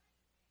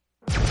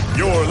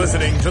You're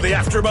listening to the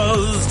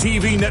AfterBuzz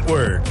TV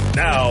Network,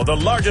 now the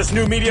largest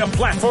new media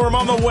platform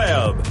on the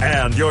web,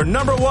 and your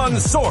number one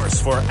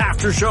source for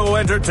after-show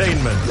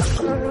entertainment.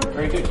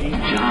 Very good, Dean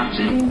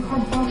Johnson.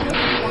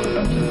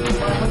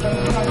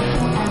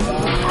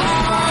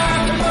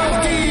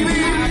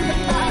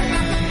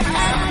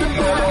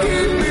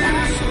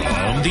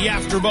 From the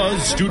AfterBuzz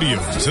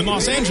Studios in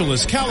Los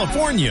Angeles,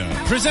 California,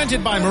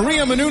 presented by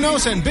Maria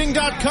Menounos and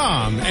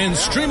Bing.com, and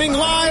streaming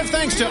live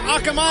thanks to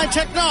Akamai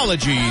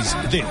Technologies,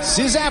 this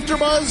is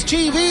AfterBuzz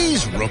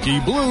TV's Rookie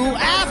Blue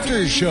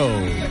After Show.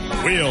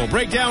 We'll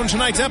break down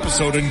tonight's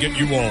episode and get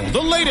you all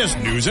the latest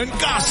news and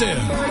gossip.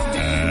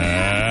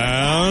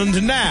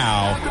 And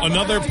now,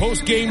 another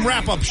post-game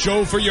wrap-up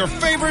show for your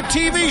favorite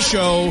TV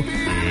show.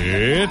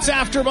 It's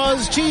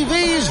AfterBuzz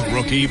TV's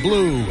Rookie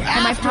Blue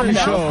After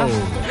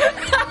Show.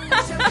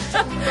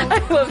 I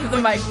love that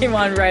the mic came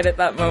on right at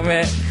that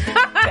moment.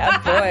 Yeah,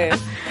 boy.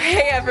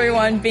 Hey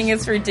everyone, Bing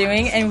is for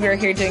doing, and we're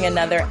here doing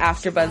another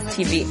AfterBuzz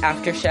TV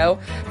After Show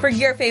for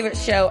your favorite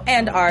show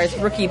and ours,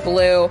 Rookie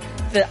Blue.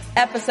 The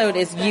episode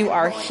is You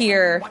Are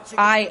Here,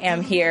 I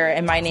Am Here,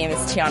 and my name is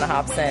Tiana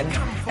Hobson.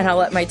 And I'll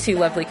let my two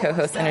lovely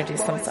co-hosts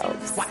introduce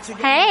themselves.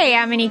 Hey,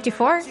 I'm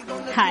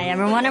Anita4. Hi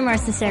everyone, I'm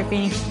Marissa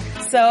Serafini.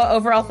 So,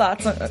 overall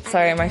thoughts on...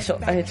 Sorry, I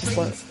just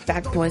was...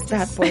 Bad boys.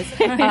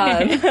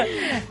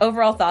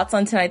 Overall thoughts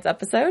on tonight's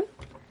episode?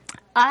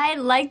 I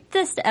liked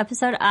this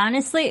episode.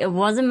 Honestly, it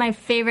wasn't my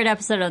favorite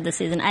episode of the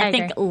season. I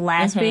think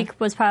last week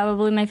was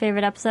probably my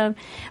favorite episode.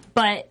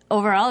 But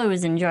overall, it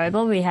was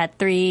enjoyable. We had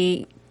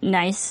 3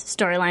 nice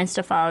storylines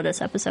to follow this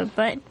episode.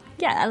 But,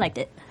 yeah, I liked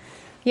it.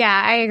 Yeah,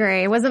 I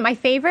agree. It wasn't my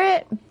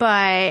favorite,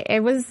 but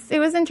it was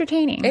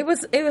entertaining. It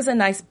was a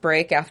nice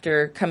break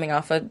after coming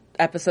off an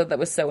episode that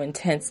was so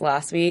intense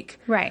last week.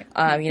 Right.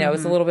 It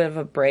was a little bit of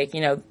a break.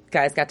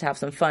 Guys got to have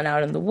some fun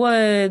out in the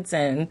woods,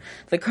 and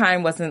the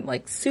crime wasn't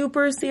like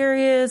super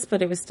serious,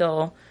 but it was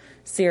still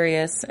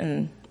serious,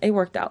 and it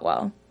worked out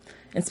well.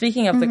 And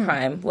speaking of the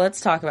crime, let's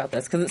talk about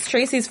this, because it's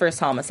Tracy's first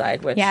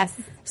homicide, which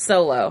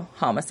solo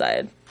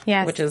homicide.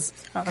 Yes. Which is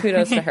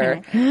kudos to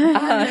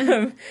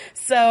her.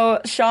 So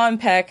Shaw and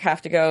Peck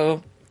have to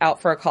go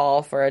out for a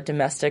call for a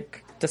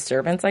domestic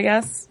disturbance, I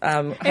guess.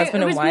 Husband and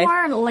wife. It was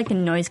more like a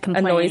noise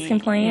complaint. A noise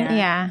complaint?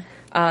 Yeah.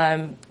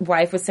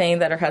 Wife was saying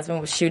that her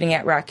husband was shooting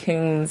at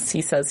raccoons.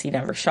 He says he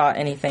never shot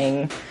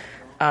anything.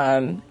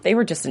 They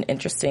were just an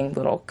interesting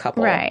little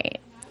couple.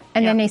 Right.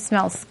 And then they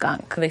smell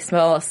skunk. They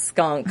smell a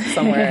skunk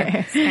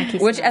somewhere.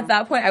 Which at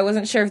that point, I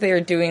wasn't sure if they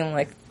were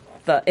doing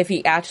if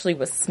he actually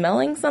was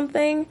smelling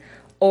something,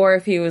 or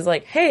if he was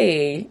like,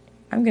 hey,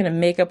 I'm going to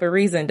make up a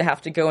reason to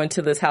have to go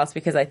into this house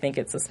because I think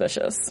it's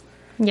suspicious.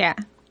 Yeah.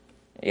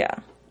 Yeah.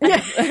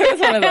 It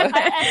was one of those.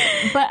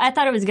 But I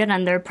thought it was good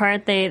on their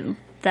part.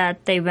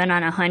 That they went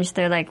on a hunch.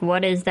 They're like,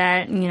 what is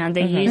that?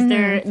 They used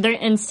their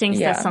instincts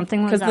that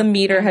something was up. Because the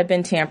meter had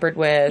been tampered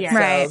with. Yeah. So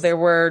right. there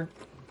were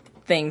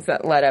things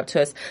that led up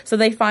to us. So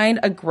they find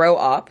a grow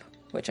op,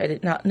 which I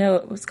did not know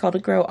it was called a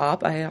grow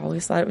op. I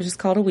always thought it was just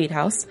called a weed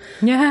house.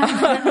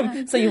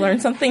 Yeah. So you learn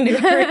something new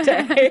every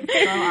day.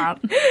 Grow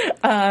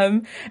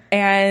op.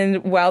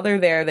 And while they're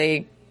there,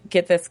 they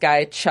get this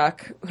guy,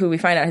 Chuck, who we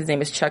find out his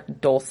name is Chuck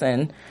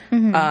Dolson.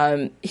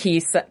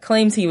 He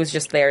claims he was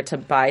just there to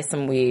buy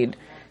some weed,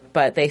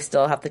 but they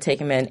still have to take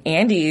him in.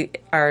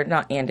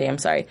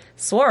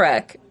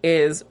 Swarek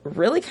is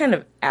really kind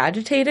of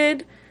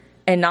agitated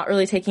and not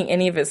really taking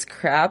any of his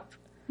crap.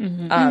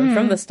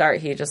 From the start,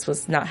 he just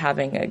was not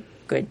having a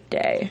good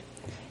day,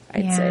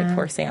 I'd say.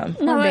 Poor Sam.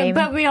 No,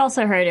 but we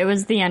also heard it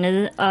was the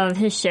end of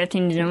his shift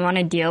and he didn't want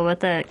to deal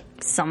with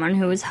someone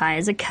who was high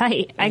as a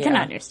kite. I can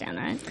understand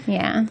that.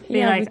 Yeah.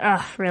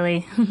 Oh,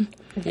 really?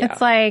 Yeah.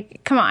 It's like,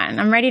 come on,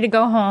 I'm ready to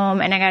go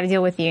home and I got to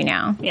deal with you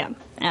now. Yeah.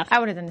 I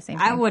would have done the same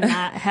thing. I would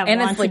not have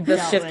And it's like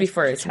the shift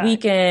before his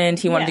weekend.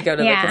 He wanted to go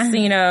to the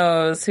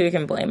casinos. Who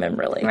can blame him,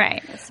 really?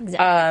 Right.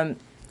 Exactly.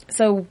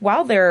 So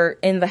while they're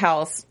in the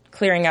house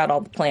clearing out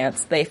all the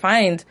plants, they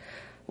find...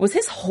 Was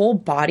his whole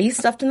body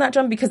stuffed in that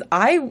drum? Because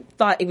I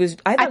thought he'd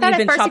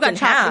been chopped in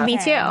half. Me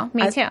too.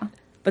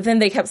 But then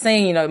they kept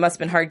saying, it must have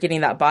been hard getting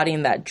that body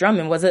in that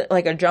drum. And was it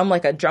like a drum,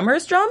 like a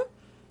drummer's drum?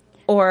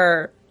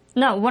 Or...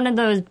 No, one of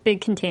those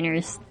big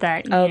containers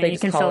that you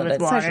can fill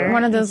with water.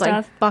 One of those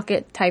like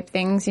bucket type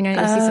things, that you see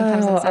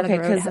sometimes on the side of the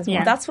road. Because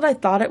that's what I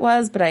thought it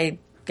was, but I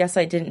guess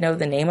I didn't know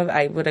the name of it.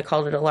 I would have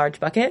called it a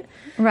large bucket.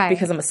 Right.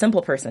 Because I'm a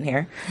simple person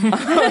here.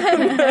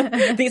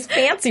 These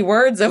fancy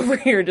words over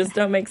here just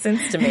don't make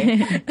sense to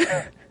me.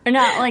 No,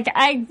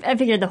 I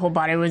figured the whole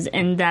body was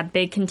in that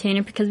big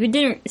container because we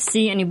didn't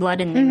see any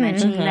blood and they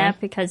mentioned that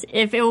because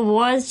if it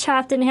was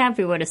chopped in half,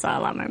 we would have saw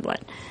a lot more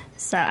blood.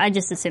 So I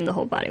just assumed the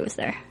whole body was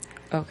there.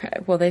 Okay.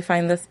 Well, they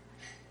find this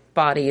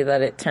body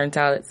that it turns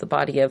out it's the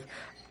body of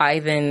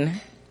Ivan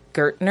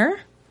Gertner.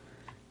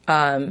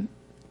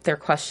 They're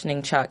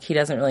questioning Chuck.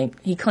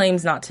 He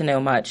claims not to know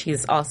much.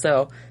 He's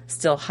also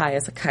still high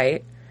as a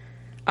kite.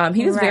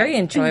 He was very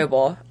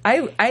enjoyable.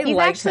 I He's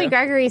liked actually him.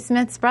 Gregory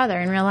Smith's brother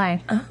in real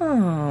life.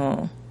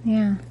 Oh.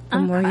 Yeah. the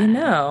more you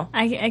know.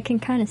 I can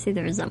kind of see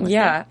the resemblance.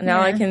 Yeah,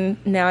 there.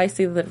 now I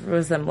see the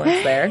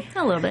resemblance there.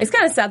 A little bit. It's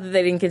kind of sad that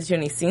they didn't get to do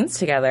any scenes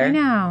together. I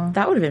know.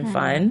 That would have been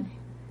fun.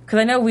 Because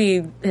I know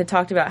we had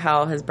talked about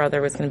how his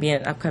brother was going to be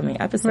in an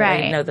upcoming episode. Right. I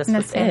didn't know this And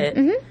was that's it.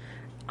 it.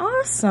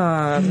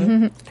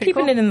 Awesome.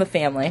 Keeping it in the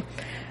family.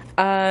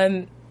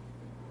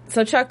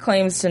 So Chuck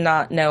claims to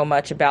not know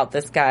much about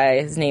this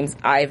guy. His name's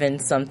Ivan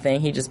something.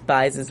 He just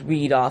buys his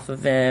weed off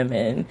of him,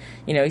 and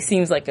he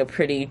seems like a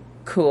pretty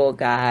cool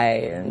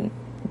guy, and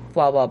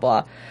blah blah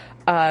blah.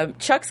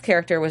 Chuck's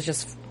character was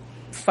just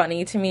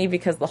funny to me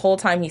because the whole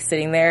time he's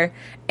sitting there,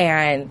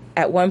 and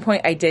at one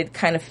point I did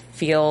kind of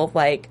feel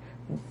like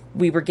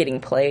we were getting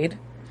played.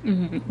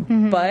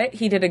 But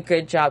he did a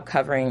good job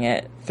covering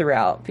it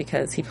throughout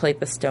because he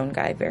played the stone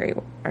guy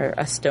or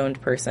a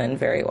stoned person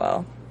very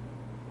well.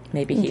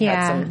 Maybe he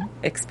had some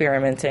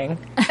experimenting.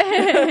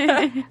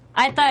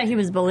 I thought he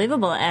was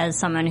believable as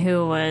someone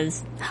who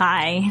was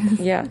high.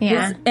 Yeah.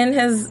 Yeah. And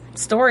his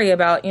story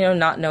about,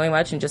 not knowing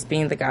much and just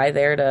being the guy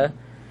there to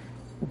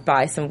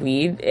buy some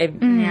weed,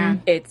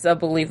 it's a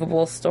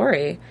believable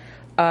story.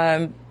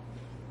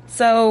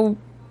 So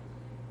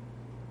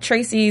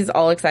Tracy's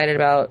all excited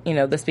about,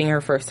 this being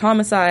her first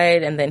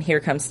homicide, and then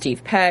here comes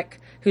Steve Peck,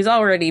 who's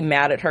already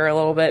mad at her a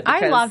little bit.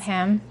 I love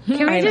him.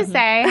 Can we just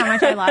say how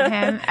much I love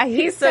him?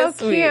 He's so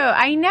sweet. cute.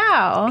 I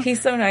know.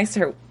 He's so nice to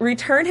her.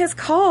 Return his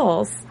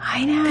calls.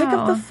 I know. Pick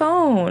up the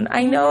phone.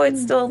 I know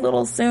it's still a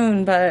little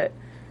soon, but...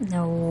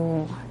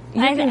 No.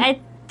 I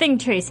think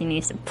Tracy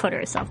needs to put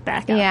herself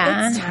back up.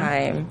 Yeah. It's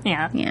time.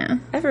 Yeah. Yeah.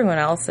 Everyone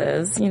else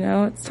is,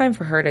 it's time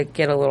for her to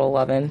get a little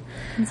lovin'.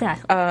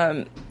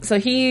 Exactly. So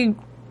he,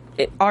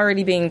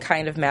 already being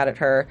kind of mad at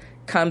her,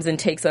 comes and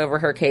takes over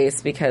her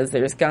case because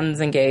there's guns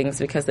and gangs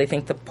because they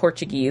think the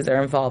Portuguese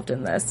are involved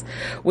in this,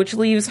 which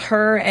leaves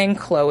her and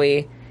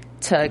Chloe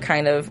to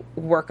kind of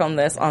work on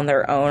this on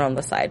their own on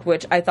the side,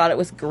 which I thought it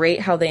was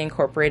great how they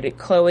incorporated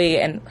Chloe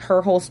and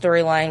her whole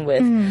storyline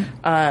with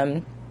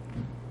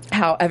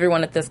how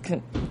everyone at this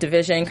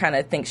division kind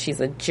of thinks she's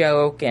a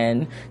joke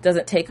and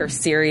doesn't take her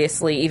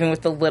seriously, even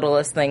with the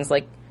littlest things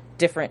like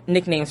different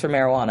nicknames for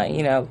marijuana,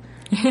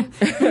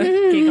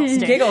 Giggle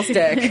stick. Giggle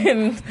stick.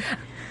 And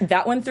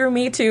that one threw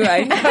me too.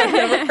 I've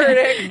never heard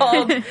it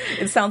called.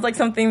 It sounds like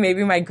something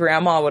maybe my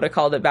grandma would have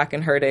called it back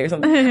in her day or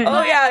something.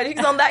 Oh yeah,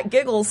 he's on that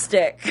giggle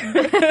stick.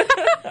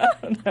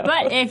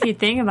 But if you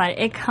think about it,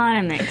 it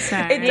kind of makes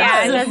sense. It does.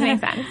 Yeah, it does make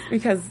sense.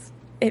 Because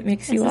it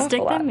makes you It's a laugh a stick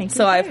that lot. makes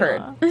So you I've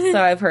laugh. heard.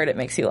 So I've heard it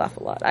makes you laugh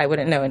a lot. I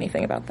wouldn't know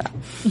anything about that.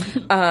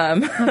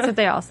 That's what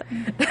they all say.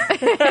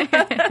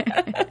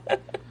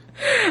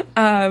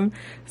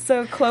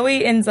 So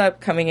Chloe ends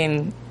up coming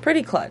in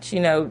pretty clutch.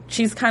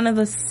 She's kind of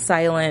the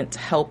silent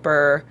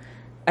helper.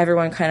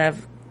 Everyone kind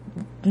of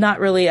not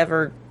really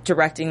ever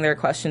directing their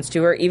questions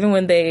to her. Even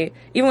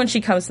when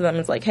she comes to them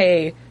and is like,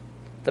 hey,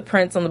 the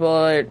prince on the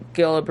bullet,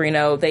 Gil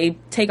Abrino, they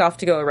take off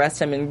to go arrest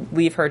him and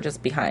leave her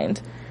just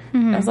behind.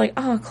 And I was like,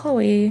 oh,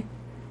 Chloe,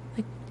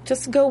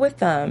 just go with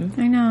them.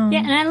 I know. Yeah,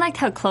 and I liked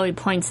how Chloe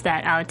points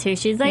that out, too.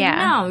 She's like,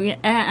 no,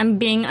 I'm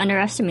being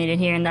underestimated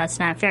here, and that's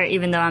not fair.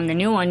 Even though I'm the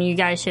new one, you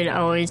guys should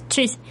always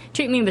treat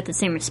me with the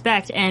same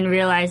respect and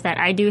realize that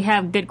I do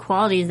have good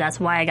qualities. That's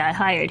why I got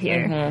hired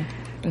here.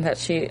 And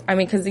that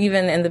because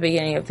even in the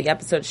beginning of the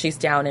episode, she's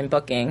down in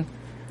booking.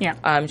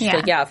 Yeah. She's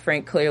like,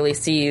 Frank clearly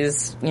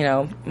sees,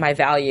 my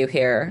value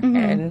here.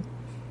 And,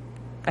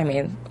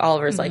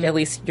 Oliver's like, at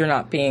least you're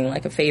not being,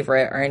 like, a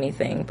favorite or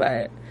anything,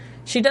 but...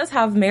 She does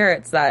have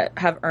merits that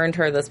have earned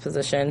her this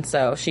position,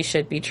 so she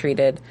should be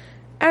treated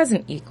as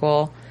an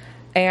equal.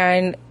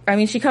 And,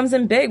 she comes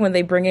in big when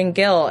they bring in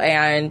Gil,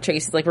 and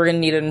Tracy's like, we're going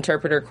to need an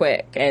interpreter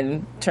quick,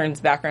 and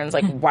turns back around and is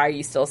like, why are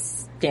you still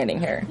standing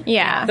here?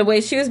 Yeah. The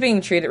way she was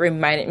being treated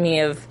reminded me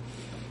of,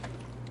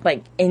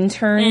 like,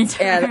 interns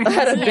at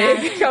a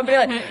big company.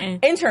 Like,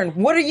 intern,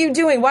 what are you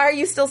doing? Why are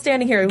you still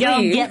standing here? Go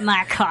Leave. get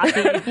my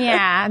coffee.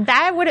 Yeah,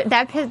 that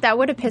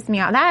would have pissed me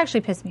off. That actually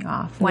pissed me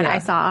off when I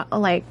saw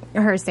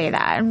her say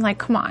that. I'm like,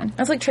 come on.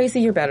 I was like, Tracy,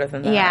 you're better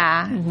than that.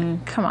 Yeah,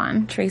 come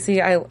on. Tracy,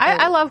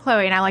 I love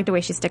Chloe, and I like the way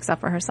she sticks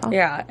up for herself.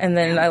 Yeah, and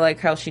then I like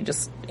how she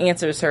just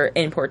answers her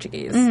in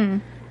Portuguese.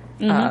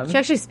 She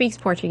actually speaks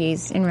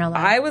Portuguese in real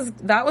life.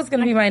 That was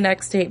going to be my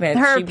next statement.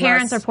 Her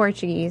parents are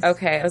Portuguese.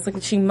 Okay, I was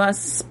like, she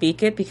must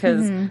speak it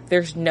because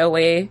there's no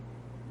way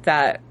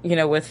that,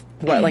 with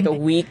like a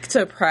week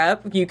to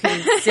prep, you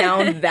can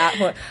sound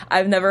that.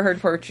 I've never heard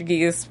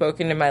Portuguese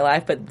spoken in my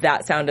life, but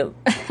that sounded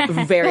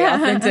very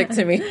authentic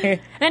to me.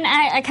 And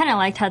I kind of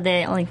liked how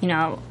they,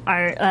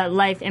 our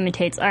life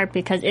imitates art,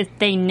 because if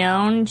they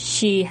known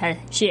she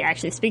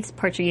actually speaks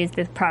Portuguese,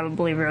 they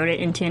probably wrote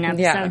it into an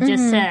episode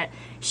just to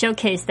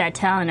showcase that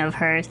talent of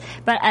hers.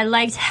 But I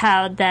liked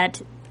how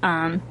that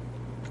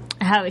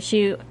how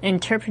she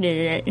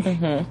interpreted it,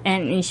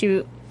 and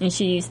she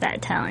used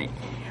that talent.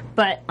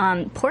 But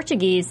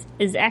Portuguese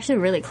is actually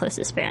really close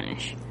to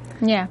Spanish.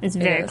 Yeah. It's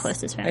very close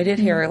to Spanish. I did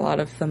hear a lot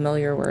of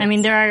familiar words.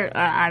 There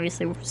are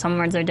obviously some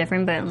words are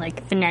different, but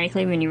like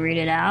phonetically when you read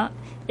it out,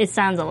 it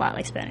sounds a lot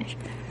like Spanish.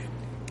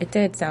 It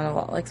did sound a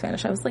lot like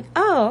Spanish. I was like,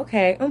 oh,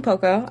 okay, un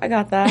poco. I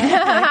got that.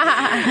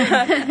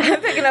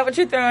 I'm picking up what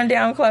you're throwing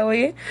down,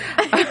 Chloe.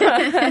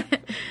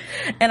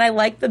 And I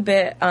liked the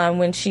bit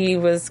when she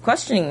was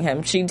questioning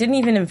him. She didn't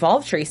even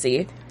involve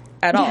Tracy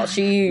at all.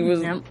 She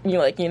was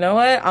like, you know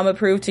what? I'm going to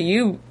prove to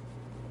you,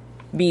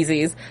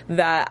 Beesies,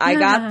 that I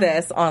got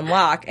this on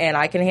lock and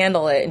I can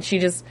handle it. And she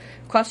just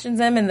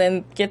questions him and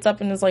then gets up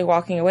and is like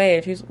walking away.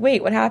 And she's,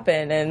 wait, what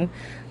happened? And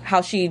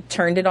how she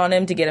turned it on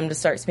him to get him to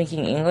start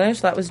speaking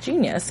English, that was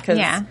genius. Because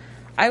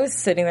I was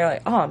sitting there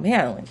like, oh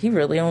man, like, he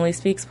really only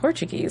speaks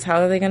Portuguese.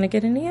 How are they going to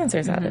get any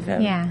answers out of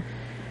him? Yeah.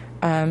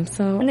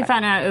 So when they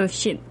found out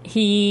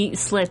he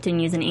slipped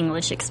and used an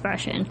English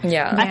expression.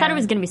 Yeah. I thought it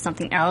was going to be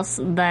something else,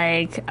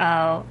 like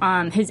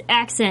his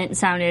accent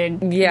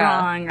sounded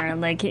wrong, or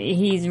like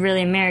he's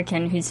really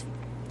American who's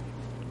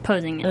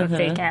posing a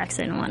fake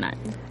accent and whatnot.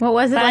 What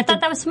was it? But I thought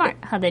that was smart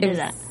how they did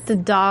that. The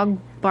dog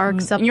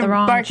barks up the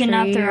wrong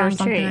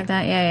tree like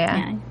that.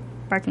 Yeah.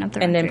 Barking up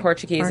the wrong tree. And in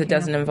Portuguese, it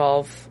doesn't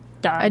involve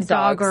a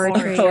dog or a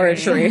tree. Or a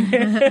tree.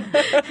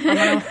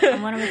 I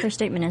wonder what their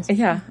statement is.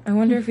 Yeah, I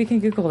wonder if we can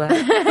Google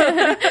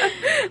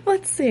that.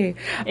 Let's see.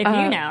 If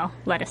you know,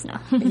 let us know.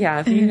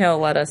 Yeah, if you know,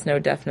 let us know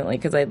definitely,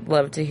 because I'd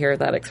love to hear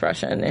that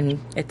expression and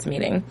its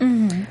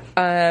meaning.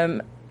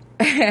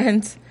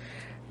 And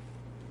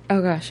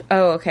oh gosh,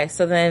 okay.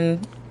 So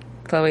then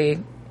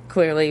Chloe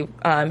clearly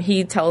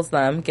Gil tells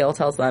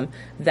them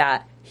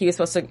that he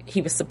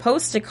was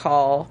supposed to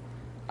call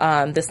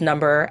this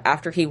number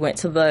after he went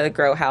to the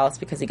grow house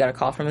because he got a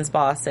call from his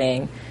boss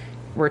saying,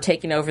 we're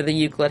taking over the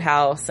Euclid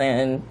house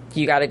and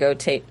you got to go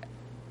take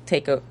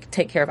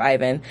care of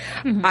Ivan.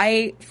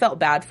 I felt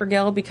bad for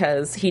Gil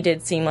because he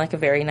did seem like a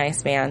very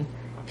nice man.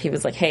 He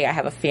was like, hey, I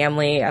have a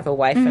family, I have a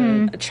wife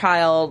and a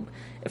child.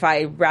 If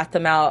I rat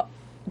them out,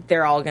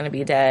 they're all going to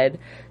be dead.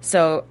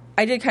 So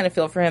I did kind of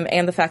feel for him,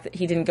 and the fact that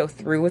he didn't go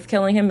through with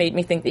killing him made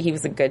me think that he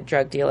was a good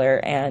drug dealer,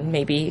 and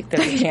maybe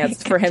there's a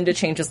chance for him to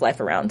change his life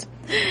around.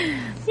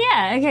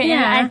 Yeah, okay.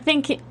 Yeah. And I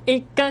think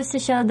it goes to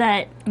show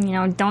that,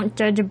 don't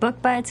judge a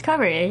book by its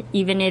cover.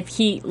 Even if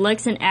he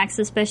looks and acts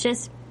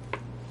suspicious,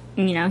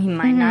 he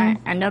might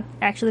not end up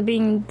actually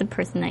being the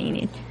person that you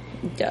need.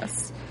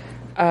 Yes.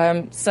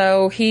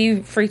 So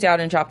he freaked out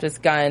and dropped his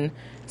gun.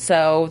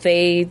 So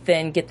they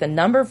then get the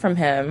number from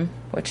him,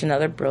 which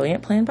another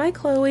brilliant plan by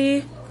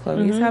Chloe.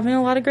 Chloe's having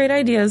a lot of great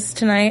ideas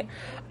tonight.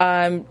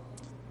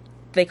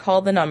 They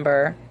call the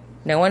number.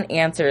 No one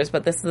answers,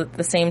 but this is at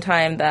the same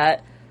time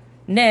that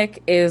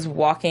Nick is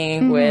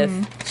walking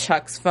with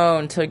Chuck's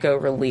phone to go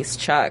release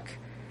Chuck.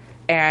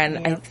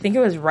 And I think it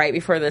was right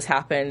before this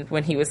happened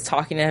when he was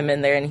talking to him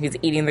in there and he was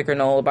eating the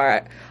granola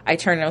bar. I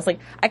turned and I was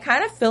like, I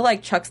kind of feel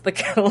like Chuck's the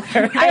killer.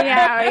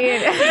 I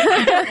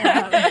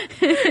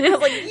was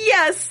like,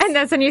 yes. And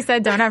that's when you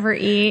said don't ever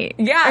eat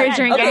or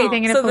drink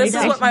anything in a police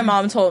station. This is what my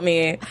mom told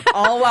me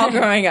all while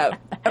growing up.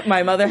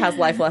 My mother has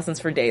life lessons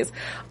for days.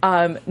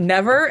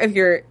 Never, if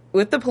you're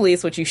with the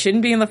police, which you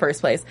shouldn't be in the first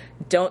place,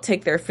 don't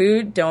take their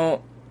food,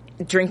 don't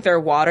drink their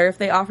water if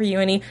they offer you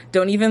any.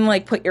 Don't even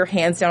put your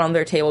hands down on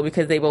their table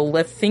because they will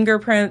lift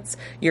fingerprints,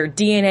 your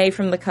DNA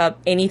from the cup,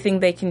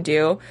 anything they can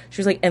do. She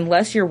was like,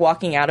 unless you're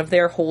walking out of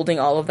there holding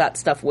all of that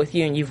stuff with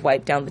you and you've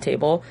wiped down the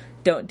table,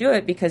 don't do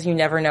it because you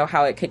never know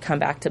how it could come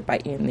back to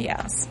bite you in the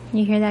ass.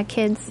 You hear that,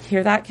 kids?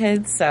 Hear that,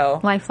 kids?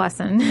 So life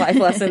lesson. Life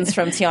lessons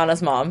from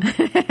Tiana's mom.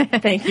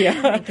 Thank you.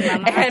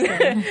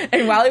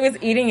 And while he was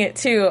eating it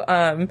too,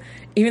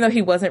 even though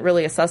he wasn't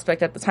really a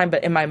suspect at the time,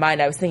 but in my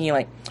mind I was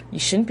thinking you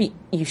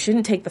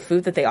shouldn't take the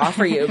food that they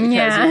offer you because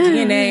your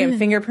DNA and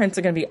fingerprints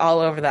are going to be all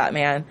over that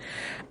man.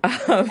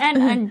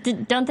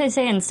 And don't they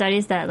say in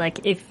studies that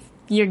if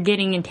you're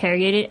getting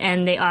interrogated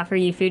and they offer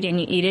you food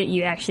and you eat it,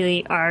 you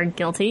actually are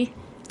guilty?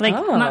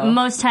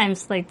 Most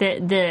times,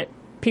 the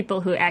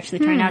people who actually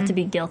turn out to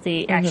be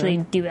guilty actually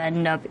do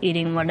end up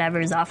eating whatever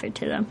is offered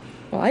to them.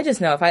 Well, I just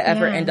know if I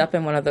ever end up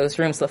in one of those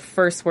rooms, the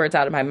first words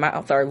out of my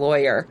mouth are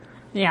lawyer.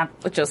 Yeah.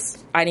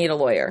 I need a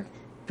lawyer.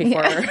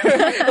 Before,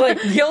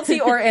 guilty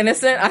or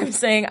innocent, I'm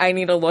saying I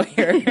need a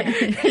lawyer.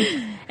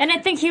 And I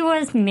think he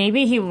was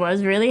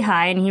really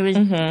high, and he was,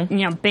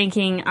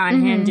 banking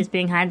on him just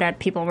being high that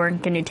people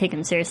weren't going to take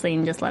him seriously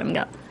and just let him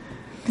go.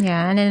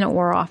 Yeah, and then it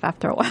wore off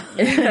after a while.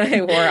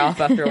 It wore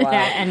off after a while.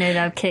 That ended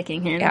up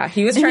kicking him. Yeah,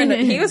 he was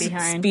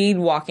speed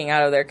walking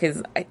out of there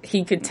because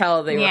he could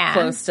tell they were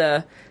close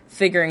to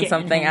figuring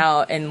something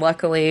out, and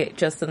luckily,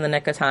 just in the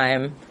nick of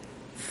time,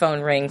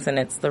 phone rings and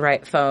it's the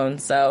right phone.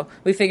 So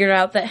we figured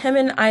out that him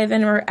and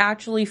Ivan were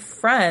actually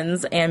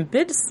friends and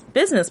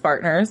business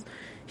partners.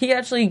 He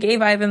actually gave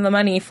Ivan the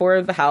money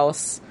for the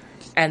house,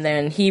 and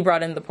then he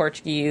brought in the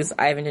Portuguese.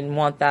 Ivan didn't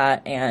want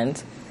that,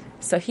 and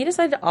so he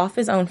decided to off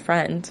his own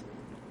friend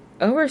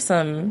over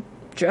some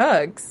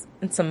drugs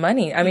and some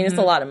money. I mean, it's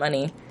a lot of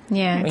money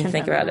when you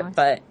think about it,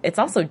 but it's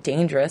also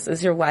dangerous.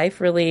 Is your life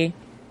really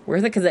worth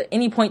it? Because at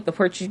any point, the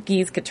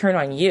Portuguese could turn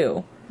on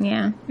you.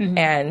 Yeah.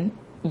 And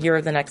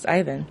you're the next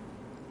Ivan.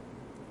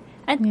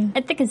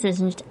 I think it's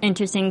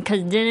interesting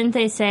because didn't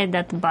they say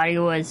that the body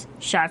was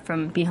shot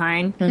from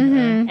behind?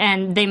 Mm-hmm.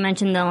 And they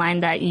mentioned the line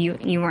that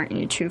you weren't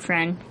your true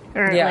friend.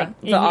 Or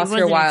the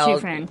Oscar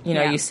Wilde,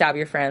 you stab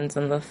your friends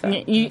in the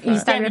front. You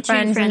stab your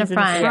friends in the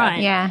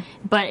front. Yeah.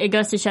 But it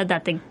goes to show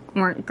that they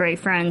weren't great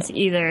friends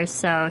either,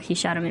 so he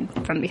shot him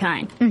from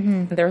behind.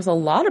 Mm-hmm. There was a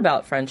lot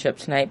about friendship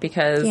tonight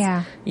because,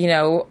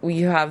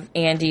 you have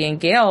Andy and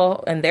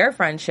Gail and their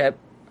friendship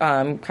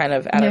kind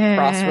of at a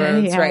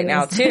crossroads right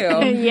now, too.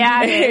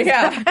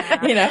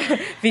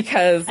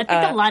 Because... I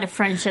think a lot of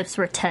friendships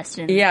were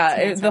tested.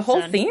 The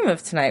whole theme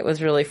of tonight was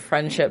really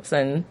friendships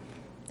and...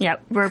 Yeah,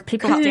 where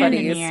people stand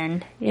in the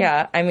end.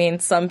 Yeah, I mean,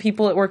 some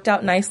people it worked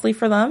out nicely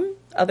for them.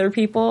 Other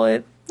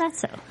people not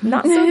so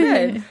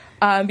good.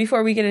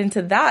 Before we get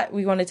into that,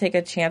 we want to take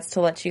a chance to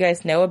let you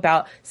guys know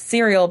about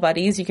Serial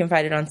Buddies. You can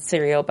find it on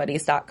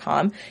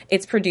serialbuddies.com.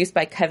 It's produced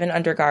by Kevin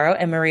Undergaro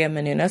and Maria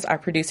Menounos, our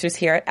producers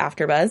here at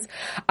AfterBuzz.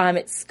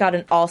 It's got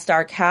an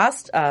all-star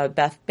cast,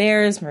 Beth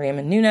Bears, Maria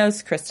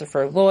Menounos,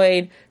 Christopher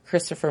Lloyd,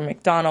 Christopher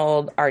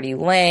McDonald, Artie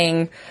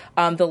Lang,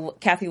 the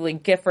Kathy Lee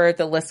Gifford,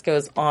 the list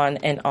goes on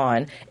and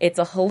on. It's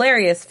a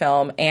hilarious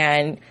film,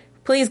 and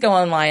please go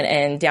online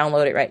and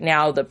download it right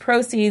now. The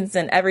proceeds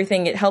and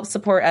everything, it helps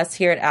support us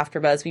here at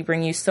AfterBuzz. We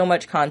bring you so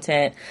much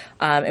content,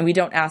 and we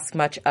don't ask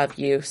much of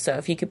you. So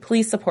if you could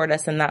please support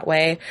us in that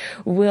way,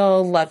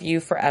 we'll love you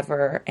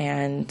forever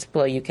and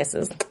blow you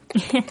kisses.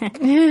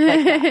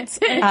 And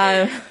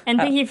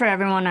thank you for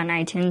everyone on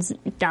iTunes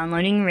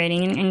downloading,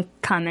 rating, and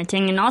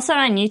commenting. And also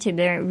on YouTube,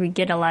 there we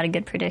get a lot of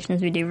good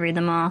predictions. We do read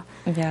them all.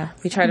 Yeah,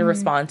 we try to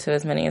respond to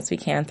as many as we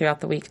can throughout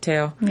the week,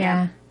 too.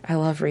 Yeah. I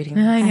love reading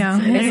them. I know.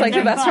 It's like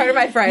the best part of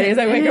my Fridays.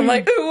 I wake up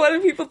like, ooh, what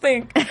do people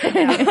think?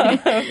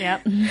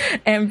 Yep.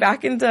 And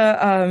back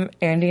into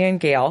Andy and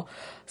Gail.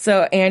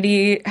 So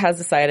Andy has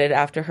decided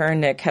after her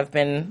and Nick have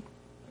been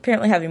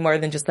apparently having more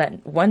than just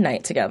that one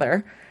night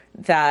together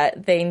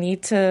that they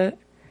need to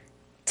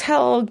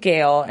tell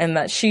Gail and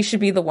that she should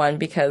be the one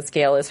because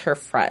Gail is her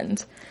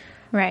friend.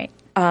 Right.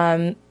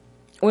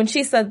 When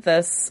she said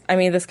this, I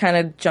mean, this kind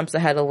of jumps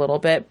ahead a little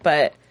bit,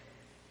 but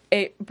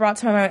it brought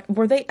to my mind,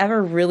 were they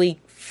ever really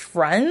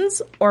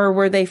friends or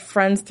were they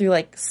friends through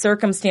like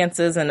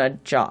circumstances and a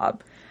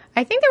job?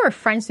 I think they were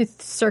friends through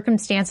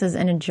circumstances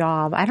and a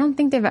job. I don't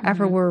think they've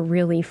ever were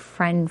really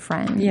friends.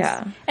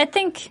 Yeah. I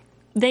think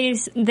they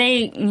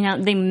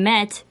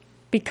met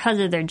because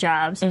of their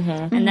jobs.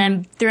 Mm-hmm. And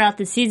then throughout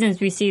the seasons,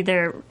 we see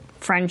their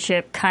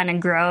friendship kind of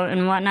grow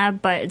and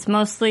whatnot, but it's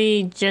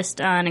mostly just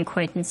on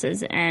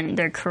acquaintances and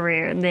their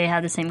career. They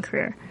have the same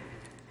career.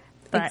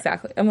 But,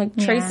 exactly. I'm like,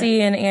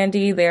 Tracy and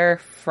Andy, they're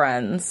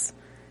friends.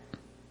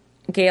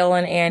 Gail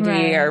and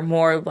Andy are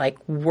more like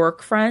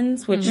work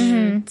friends, which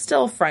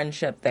still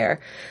friendship there.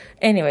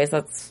 Anyways,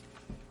 that's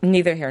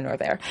neither here nor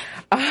there.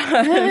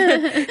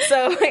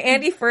 So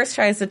Andy first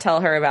tries to tell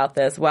her about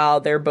this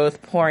while they're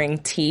both pouring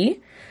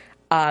tea.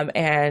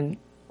 And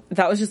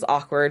that was just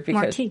awkward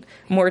because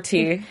more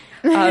tea.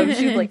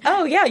 She's like,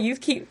 "Oh yeah, you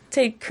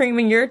take cream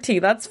in your tea.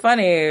 That's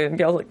funny." And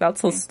Gail's like,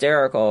 "That's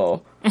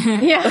hysterical."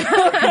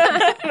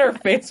 Yeah. And her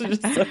face was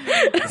just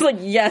it's like,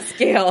 "Yes,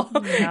 Gail,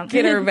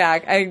 get her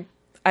back."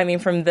 I mean,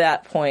 from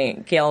that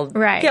point, Gail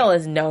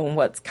has known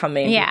what's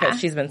coming because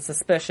she's been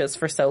suspicious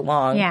for so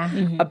long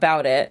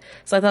about it.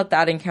 So I thought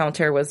that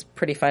encounter was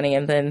pretty funny.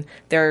 And then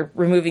they're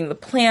removing the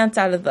plants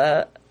out of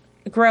the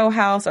grow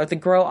house, or the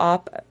grow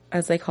op,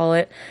 as they call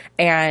it.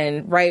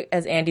 And right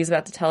as Andy's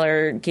about to tell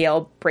her,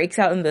 Gail breaks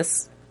out in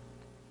this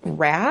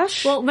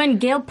rash. Well, when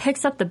Gail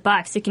picks up the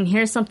box, you can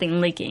hear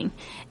something leaking.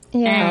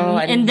 Yeah.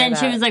 And then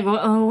she was like,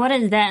 well, what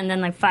is that? And then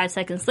like 5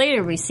 seconds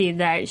later, we see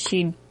that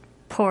she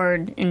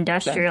poured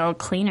industrial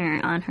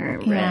cleaner on her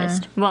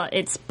wrist. Well,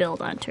 it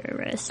spilled onto her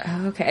wrist.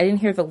 Oh, okay. I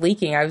didn't hear the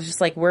leaking. I was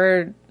just like,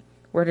 where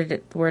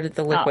did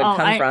the liquid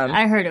come from?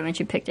 I heard it when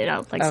she picked it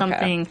up. Like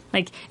something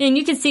like, and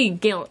you can see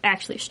Gail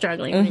actually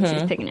struggling when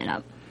she's picking it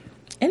up.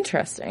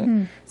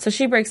 Interesting. So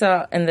she breaks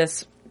out in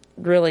this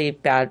really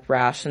bad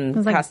rash and it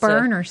was like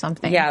burn or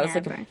something. Yeah, it was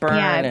like a burn.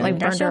 Yeah, like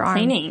burned her arm.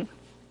 Cleaning.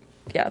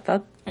 Yeah,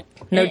 that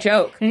no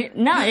joke.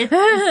 No,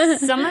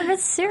 some of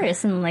it's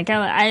serious. And like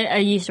I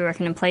used to work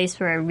in a place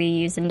where we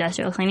use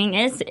industrial cleaning.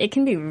 It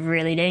can be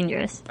really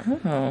dangerous.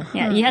 Oh,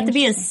 yeah, you have to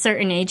be a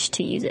certain age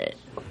to use it.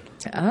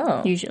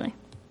 Oh, usually.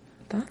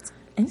 That's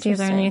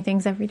interesting. You learn new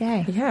things every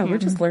day. Yeah, we're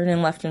just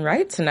learning left and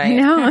right tonight.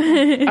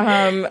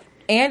 No.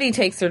 Andy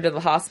takes her to the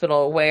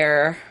hospital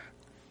where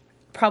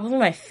probably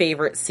my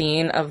favorite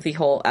scene of the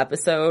whole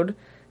episode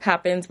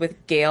happens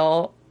with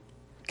Gail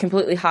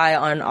completely high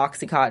on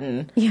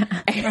Oxycontin. Yeah.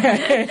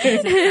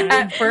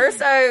 At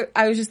first,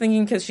 I was just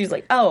thinking, because she's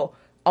like, oh,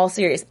 all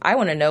serious, I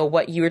want to know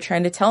what you were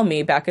trying to tell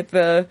me back at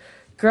the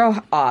grow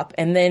op.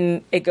 And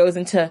then it goes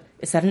into,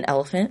 is that an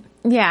elephant?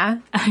 Yeah.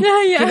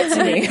 Give it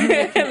to me.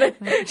 And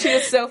then she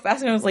was so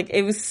fascinated. I was like,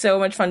 it was so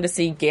much fun to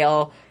see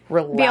Gail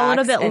relax, be a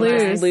little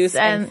bit loose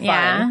and fun.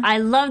 Yeah. I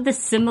love the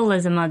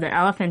symbolism of the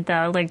elephant,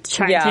 though, like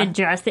trying to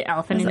address the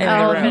elephant in the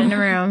room. In the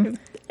room.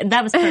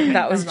 That was perfect.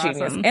 That was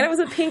genius. Awesome. And it was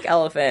a pink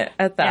elephant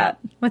at that.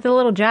 Yeah. With a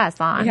little dress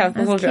on. Yeah, the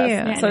little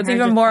dress. Cute. So it's her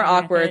even just more playing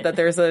with awkward it. that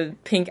there's a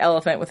pink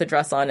elephant with a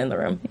dress on in the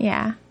room.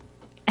 Yeah.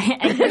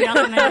 And we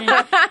also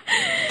mentioned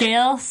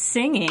Gail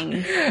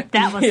singing.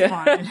 That was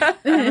fun.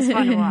 That was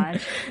fun to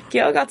watch.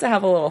 Gail got to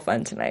have a little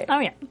fun tonight. Oh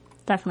yeah,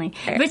 definitely.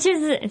 Which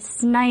is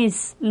it's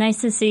nice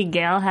to see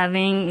Gail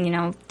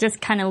having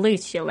just kind of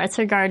loose. She lets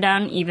her guard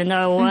down, even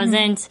though it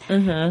wasn't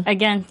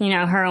against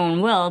her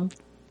own will.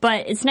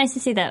 But it's nice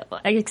to see that,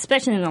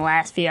 especially in the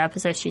last few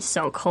episodes, she's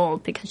so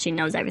cold because she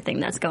knows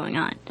everything that's going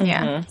on.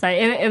 Yeah. So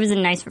it was a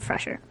nice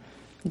refresher.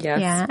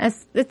 Yes. Yeah.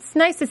 It's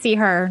nice to see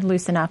her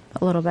loosen up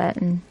a little bit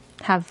and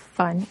have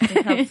fun.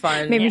 Have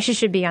fun. Maybe she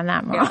should be on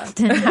that more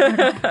often.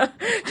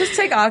 Just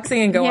take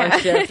Oxy and go on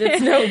shift.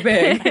 It's no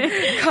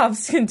big.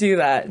 Cops can do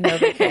that. No,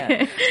 they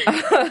can't.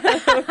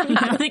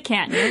 No, they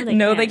can't.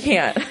 No, they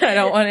can't. I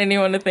don't want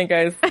anyone to think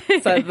I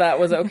said that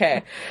was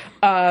okay.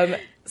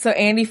 So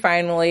Andy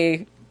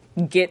finally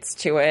gets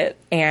to it,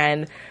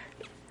 and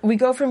we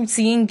go from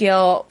seeing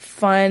Gail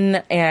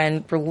fun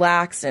and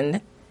relaxed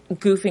and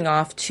goofing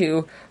off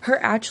to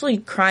her actually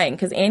crying,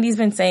 because Andy's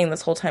been saying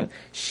this whole time,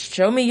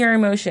 show me your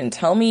emotion,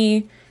 tell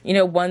me,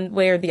 one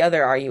way or the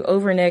other, are you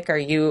over Nick, are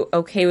you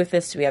okay with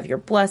this, do we have your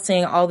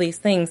blessing, all these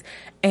things.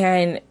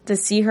 And to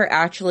see her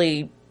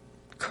actually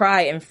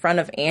cry in front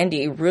of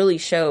Andy really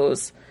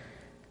shows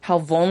how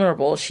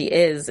vulnerable she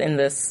is in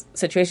this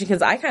situation,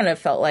 because I kind of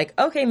felt like,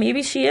 okay,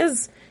 maybe she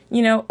is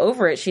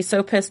over it, she's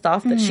so pissed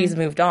off that she's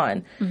moved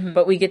on,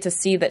 but we get to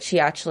see that she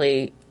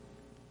actually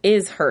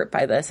is hurt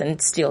by this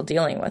and still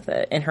dealing with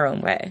it in her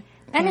own way.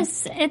 And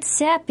it's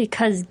sad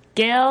because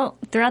Gail,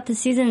 throughout the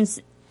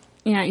seasons,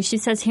 she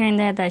says here and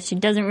there that she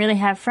doesn't really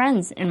have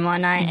friends and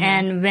whatnot.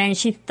 And when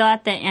she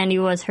thought that Andy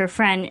was her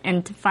friend,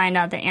 and to find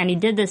out that Andy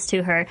did this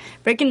to her,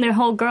 breaking their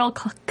whole girl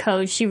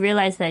code, she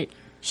realized that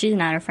she's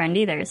not her friend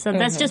either. So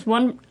that's just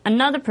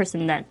another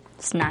person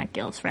that's not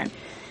Gail's friend.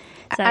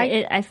 So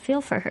I feel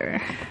for her.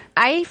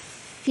 I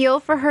feel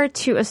for her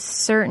to a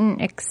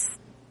certain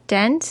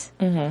extent.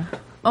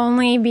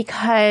 Only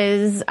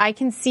because I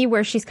can see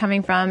where she's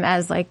coming from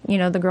as,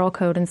 the girl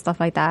code and stuff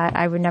like that.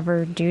 I would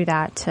never do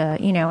that to,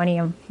 any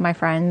of my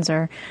friends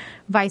or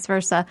vice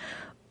versa.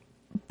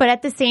 But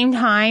at the same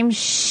time,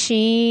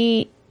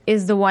 she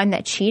is the one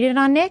that cheated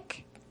on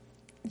Nick.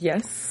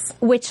 Yes.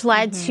 Which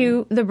led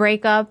to the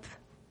breakup.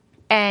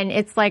 And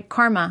it's like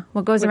karma.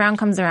 What goes around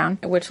comes around.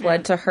 Which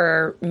led to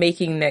her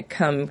making Nick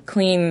come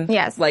clean.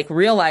 Yes.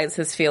 Realize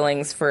his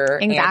feelings for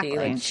Exactly.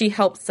 Andy. She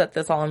helped set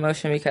this all in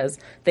motion because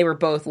they were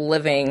both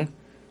living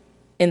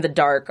in the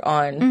dark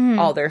on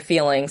all their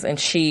feelings, and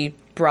she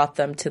brought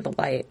them to the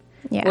light.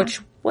 Yeah. Which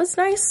was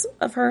nice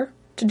of her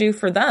to do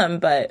for them,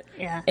 but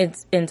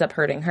it ends up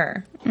hurting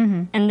her.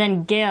 And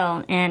then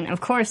Gail, and of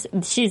course,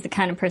 she's the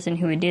kind of person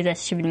who would do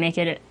this. She would make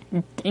it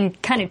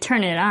and kind of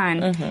turn it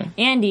on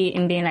Andy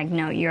and being like,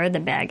 no, you're the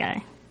bad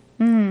guy.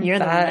 You're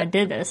the one that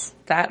did this.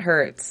 That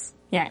hurts.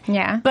 Yeah.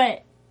 Yeah.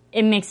 But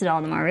it makes it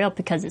all the more real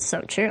because it's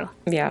so true.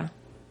 Yeah.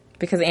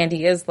 Because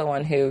Andy is the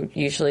one who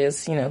usually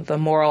is, the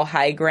moral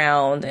high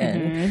ground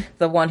and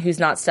the one who's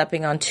not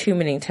stepping on too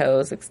many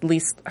toes, at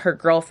least her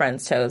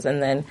girlfriend's toes.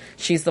 And then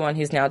she's the one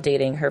who's now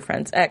dating her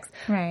friend's ex.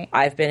 Right.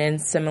 I've been in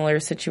similar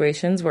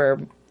situations where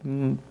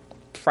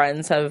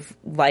friends have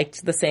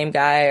liked the same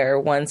guy or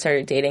one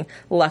started dating.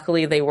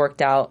 Luckily, they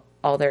worked out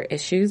all their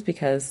issues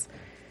because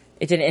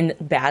it didn't end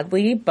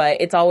badly,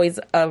 but it's always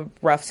a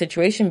rough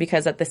situation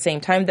because at the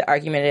same time, the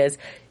argument is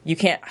you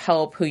can't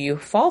help who you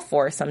fall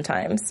for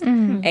sometimes.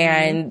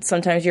 And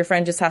sometimes your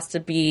friend just has to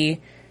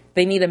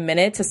they need a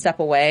minute to step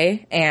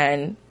away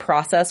and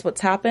process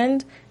what's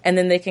happened, and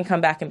then they can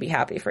come back and be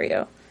happy for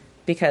you.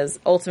 Because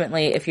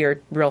ultimately, if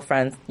you're real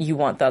friends, you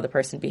want the other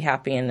person to be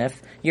happy, and if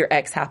your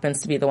ex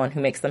happens to be the one who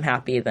makes them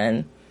happy,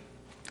 then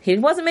he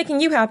wasn't making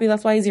you happy,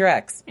 that's why he's your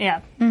ex.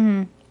 Yeah.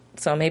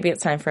 So maybe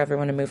it's time for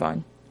everyone to move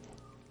on.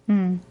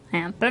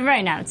 Yeah, but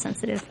right now it's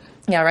sensitive.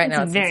 Yeah, right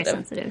now It's very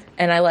sensitive.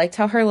 And I liked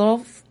how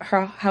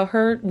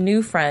her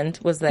new friend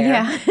was there.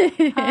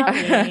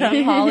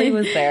 Yeah. Holly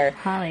was there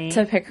Holly.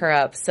 to pick her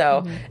up.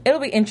 So it'll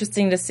be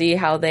interesting to see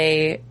how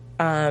they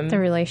the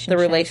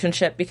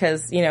relationship.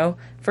 because,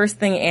 first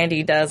thing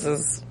Andy does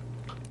is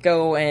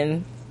go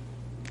and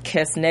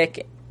kiss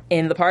Nick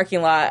in the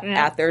parking lot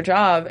at their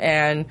job,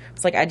 and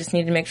it's like, I just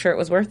needed to make sure it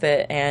was worth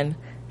it, and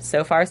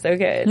so far so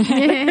good.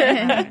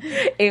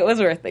 It was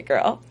worth it,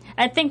 girl.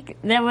 I think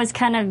that was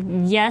kind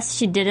of, yes,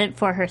 she did it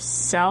for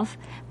herself,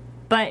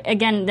 but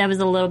again, that was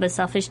a little bit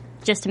selfish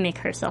just to make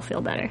herself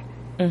feel better.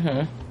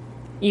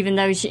 Even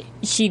though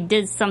she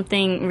did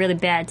something really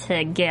bad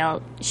to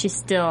Gail, she's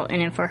still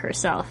in it for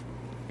herself.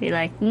 Be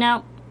like,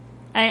 no,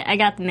 I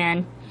got the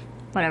man,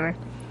 whatever.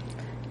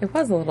 It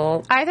was a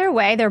little... Either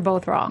way, they're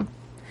both wrong.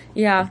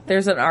 Yeah,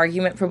 there's an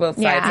argument for both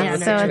sides of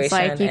the so situation. it's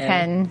like you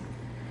can...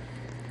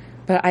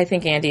 But I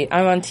think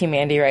I'm on Team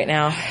Andy right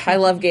now. I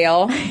love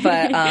Gail,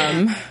 but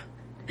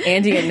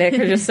Andy and Nick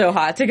are just so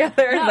hot together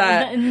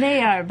that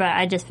they are, but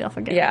I just feel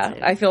for Gail. Yeah, too.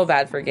 I feel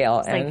bad for Gail,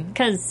 and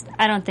because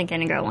I don't think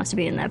any girl wants to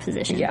be in that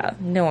position. Yeah,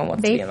 no one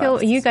wants to be in that feel.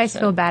 position. You guys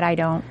feel bad. I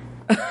don't.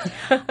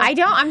 I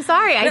don't. I'm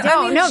sorry. I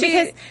don't.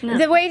 Because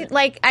the way,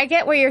 like, I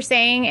get what you're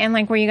saying and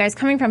like where you guys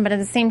coming from, but at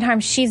the same time,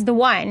 she's the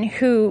one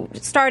who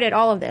started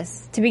all of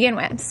this to begin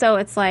with. So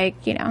it's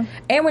like, you know.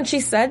 And when she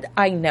said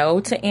 "I know"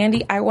 to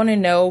Andy, I want to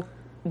know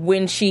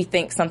when she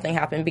thinks something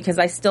happened, because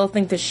I still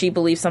think that she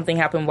believes something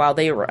happened while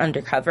they were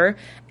undercover.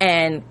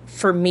 And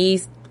for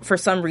me, for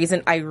some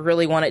reason, I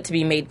really want it to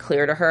be made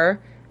clear to her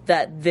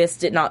that this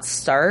did not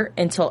start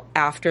until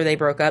after they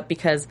broke up,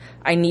 because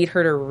I need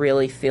her to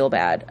really feel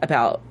bad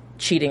about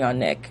cheating on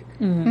Nick.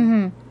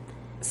 Mm-hmm.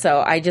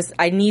 So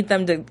I need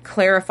them to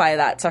clarify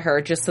that to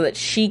her, just so that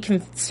she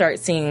can start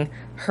seeing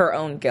her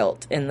own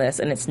guilt in this,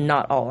 and it's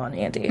not all on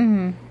Andy.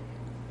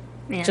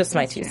 Mm-hmm. Yeah, just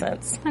my 2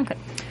 cents. Okay.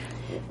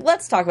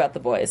 Let's talk about the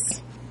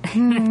boys.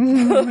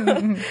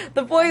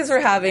 The boys were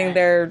having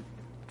their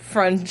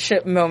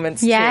friendship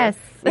moments. Yes.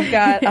 Too. We've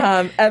got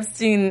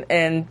Epstein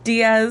and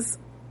Diaz,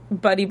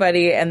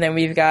 buddy, and then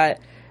we've got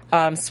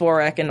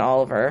Swarek and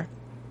Oliver.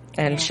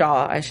 And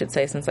Shaw, I should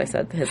say, since I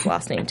said his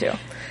last name too.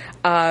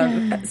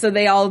 So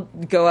they all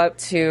go up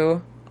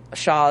to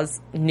Shaw's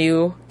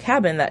new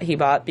cabin that he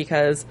bought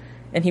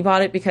and he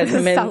bought it because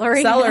him and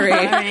Celery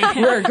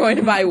were going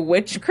to buy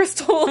witch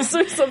crystals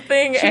or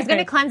something. She's going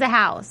to cleanse a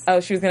house. Oh,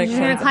 she was going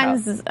to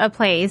cleanse a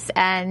place,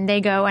 and they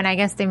go, and I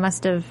guess they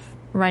must have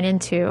run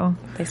into.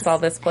 They saw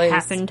this place.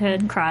 Happened to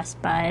cross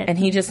by it. And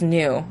he just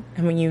knew.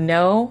 And when you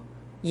know,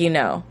 you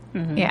know.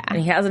 Mm-hmm. Yeah. And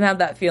he hasn't had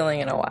that feeling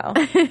in a while.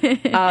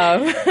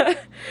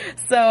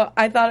 So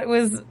I thought it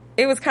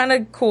was kind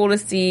of cool to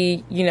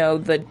see, you know,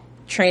 the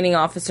training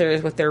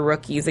officers with their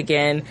rookies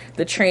again.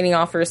 The training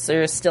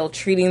officers still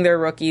treating their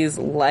rookies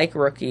like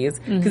rookies.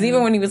 Because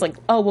even when he was like,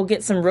 oh, we'll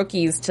get some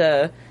rookies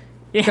to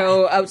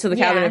go out to the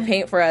cabin and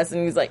paint for us.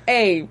 And he's like,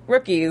 hey,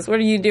 rookies, what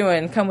are you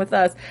doing? Come with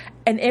us.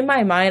 And in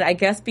my mind, I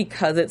guess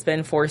because it's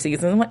been 4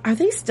 seasons, I'm like, are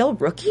they still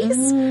rookies?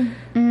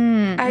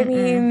 I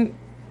mean,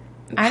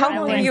 how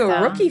long are you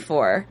a rookie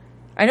for?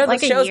 I know the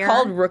show's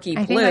called Rookie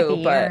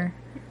Blue, but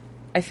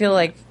I feel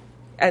like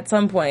at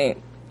some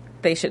point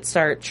they should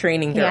start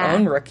training their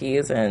own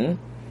rookies and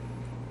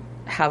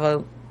have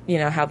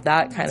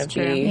that kind of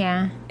be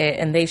it,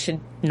 and they should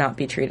not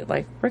be treated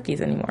like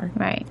rookies anymore.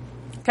 Right.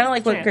 Kind of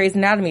like what Grey's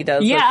Anatomy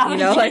does. Yeah, with,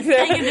 you know, like the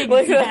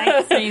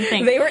exact same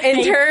thing. They were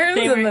interns,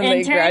 and then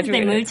they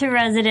graduated. They moved to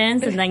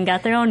residence, and then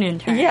got their own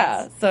interns.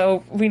 Yeah,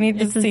 so we need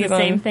to see the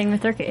same thing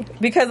with Rookie.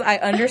 Because I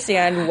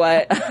understand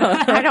what...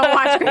 I don't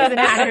watch Grey's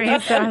Anatomy,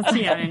 so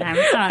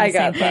I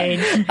got the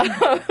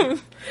same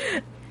page.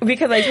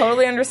 Because I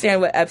totally understand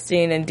what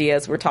Epstein and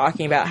Diaz were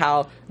talking about,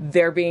 how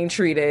they're being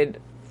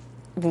treated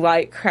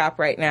like crap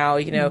right now.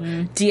 You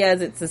know,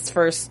 Diaz, it's his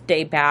first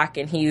day back,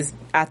 and he's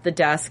at the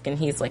desk, and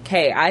he's like,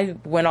 hey, I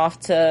went off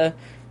to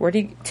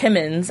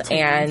Timmins,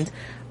 and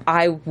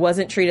I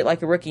wasn't treated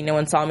like a rookie. No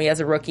one saw me as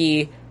a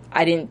rookie.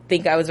 I didn't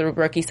think I was a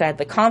rookie, so I had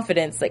the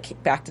confidence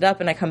that backed it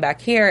up, and I come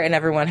back here, and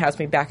everyone has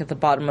me back at the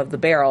bottom of the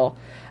barrel.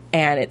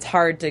 And it's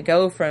hard to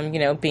go from, you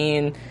know,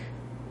 being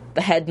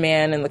the head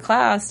man in the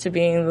class to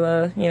being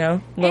the, you know,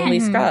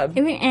 lonely scrub.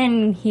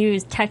 And he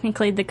was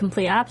technically the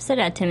complete opposite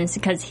at Timmins,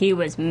 because he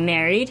was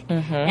married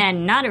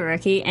and not a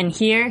rookie, and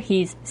here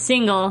he's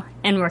single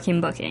and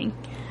working booking.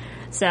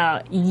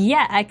 So,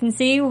 yeah, I can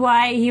see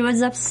why he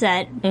was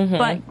upset,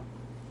 but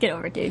get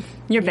over it, dude.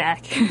 You're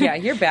back. Yeah,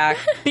 you're back.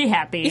 Be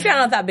happy. You found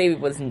out that baby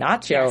was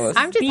nachos. Yes.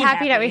 I'm just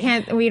happy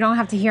that we don't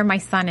have to hear my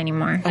son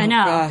anymore. I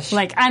know. Gosh.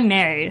 Like, I'm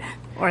married.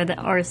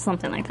 Or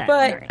something like that.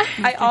 But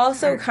I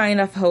also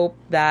kind of hope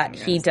that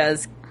he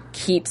does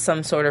keep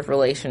some sort of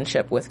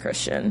relationship with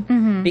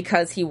Christian,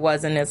 because he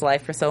was in his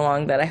life for so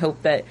long, that I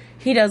hope that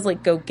he does,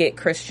 like, go get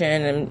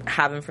Christian and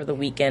have him for the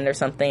weekend or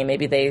something.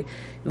 Maybe they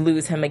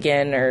lose him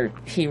again, or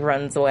he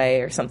runs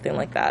away or something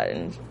like that,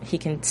 and he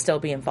can still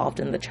be involved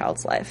in the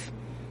child's life.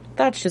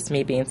 That's just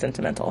me being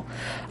sentimental.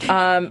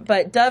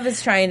 But Dove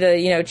is trying to,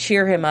 you know,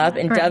 cheer him up,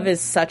 and Dove is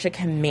such a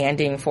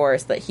commanding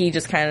force that he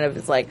just kind of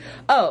is like,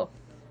 oh,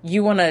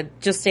 you want to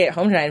just stay at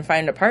home tonight and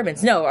find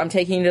apartments? No, I'm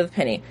taking you to the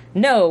Penny.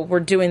 No, we're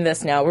doing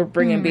this now. We're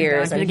bringing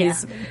beers. And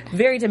he's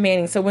very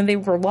demanding. So when they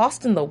were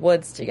lost in the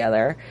woods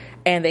together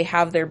and they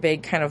have their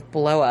big kind of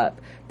blow up,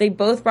 they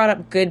both brought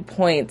up good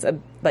points,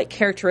 like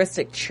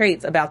characteristic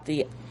traits about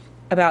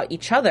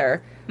each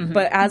other.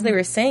 But as they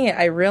were saying it,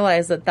 I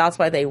realized that that's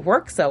why they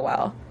work so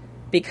well,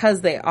 because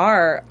they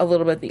are a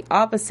little bit the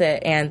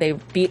opposite, and they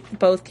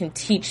both can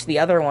teach the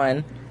other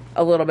one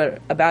a little bit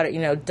about it.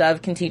 You know,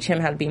 Dove can teach him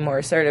how to be more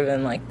assertive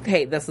and like,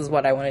 hey, this is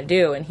what I want to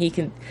do. And he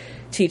can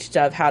teach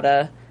Dove how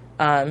to,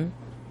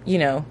 you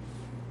know,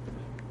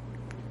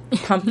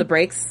 pump the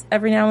brakes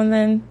every now and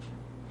then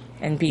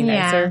and be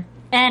nicer.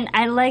 And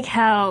I like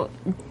how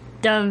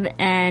Dove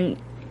and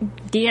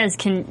Diaz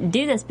can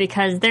do this,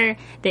 because they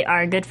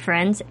are good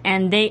friends,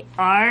 and they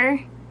are,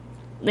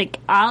 like,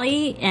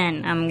 Ollie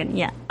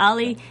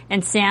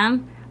and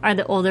Sam are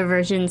the older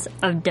versions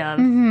of Dove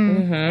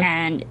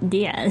and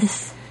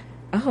Diaz.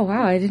 Oh,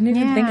 wow. I didn't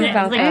even think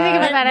about that. I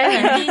didn't think about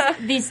that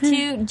either. These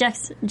two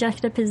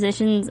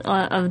juxtapositions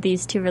of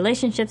these two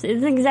relationships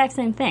is the exact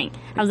same thing.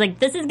 I was like,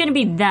 this is going to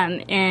be them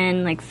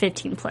in like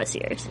 15 plus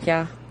years.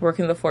 Yeah,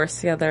 working the force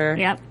together.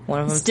 Yep.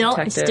 One of them's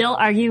still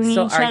arguing each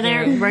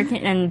other, working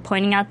and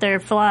pointing out their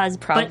flaws.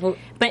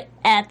 But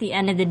at the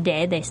end of the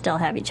day, they still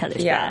have each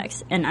other's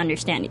backs and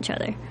understand each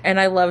other. And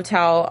I loved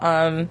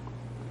how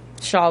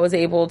Shaw was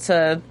able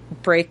to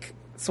break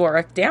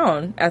Swarek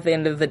down at the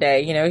end of the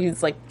day. You know,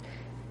 he's like,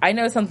 I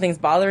know something's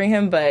bothering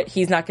him, but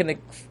he's not going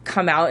to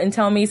come out and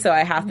tell me, so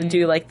I have to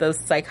do, like, the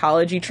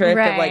psychology trick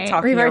of, like,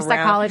 talking reverse around.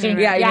 psychology.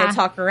 Yeah, you know,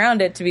 talk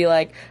around it to be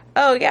like,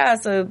 oh, yeah,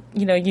 so,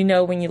 you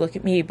know when you look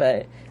at me,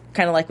 but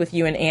kind of like with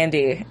you and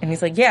Andy. And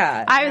he's like,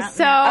 yeah. I was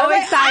so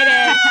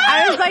excited.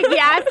 I was like,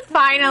 yes,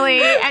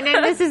 finally. And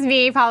then this is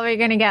me probably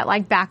going to get,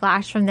 like,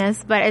 backlash from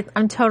this, but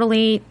I'm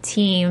totally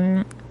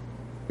team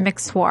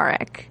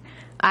McSwarek.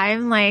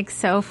 I'm like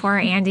so for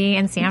Andy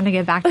and Sam to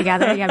get back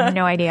together. You have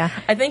no idea.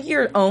 I think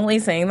you're only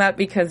saying that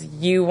because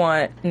you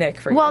want Nick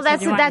for yourself. Well,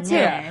 that's that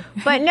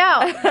too. But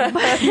no.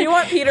 You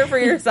want Peter for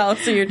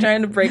yourself, so you're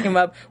trying to break him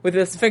up with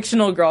this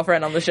fictional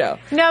girlfriend on the show.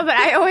 No, but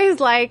I've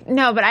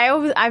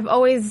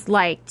always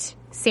liked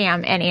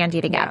Sam and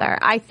Andy together.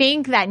 Yeah. I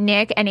think that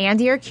Nick and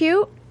Andy are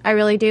cute. I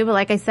really do. But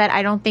like I said,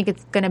 I don't think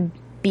it's going to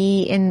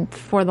be in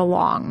for the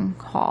long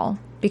haul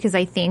because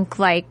I think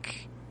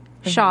like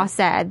Shaw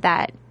said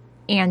that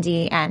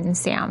Andy and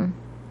Sam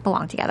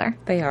belong together.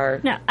 They are.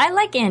 No, I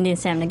like Andy and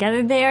Sam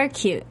together. They are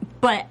cute.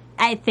 But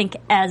I think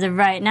as of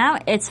right now,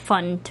 it's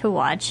fun to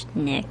watch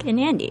Nick and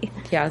Andy.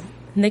 Yeah.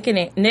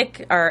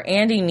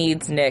 Andy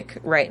needs Nick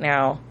right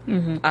now,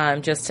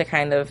 just to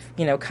kind of,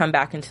 come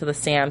back into the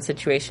Sam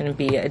situation and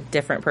be a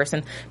different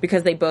person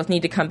because they both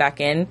need to come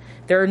back in.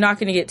 They're not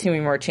going to get too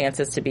many more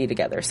chances to be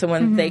together. So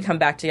when they come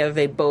back together,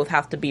 they both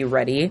have to be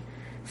ready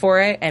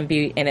for it and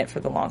be in it for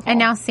the long haul. And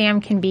now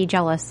Sam can be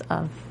jealous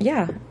of.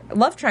 Yeah.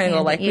 Love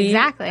triangle, like we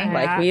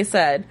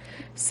said.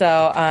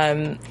 So,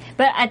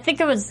 but I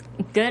think it was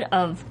good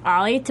of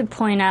Ollie to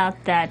point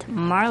out that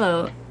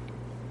Marlo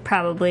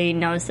probably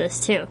knows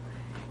this too.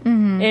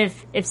 Mm-hmm.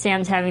 If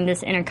Sam's having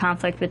this inner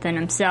conflict within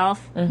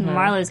himself,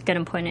 Marlo's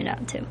going to point it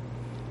out too.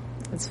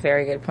 That's a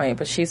very good point,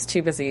 but she's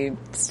too busy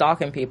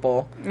stalking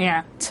people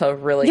to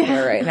really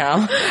care right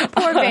now.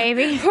 Poor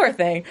baby. Poor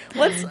thing.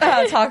 Let's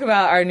talk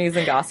about our news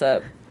and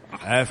gossip.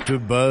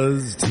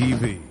 AfterBuzz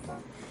TV.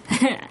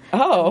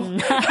 Hello,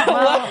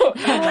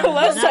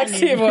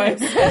 sexy voice.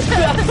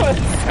 AfterBuzz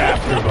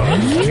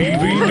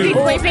TV News.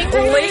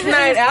 Late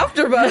night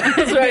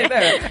AfterBuzz right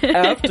there.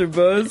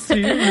 AfterBuzz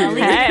TV.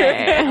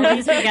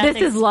 Hey, this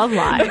is Love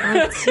Live.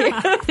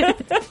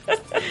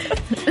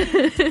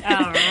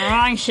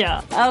 Wrong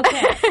show.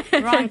 Okay,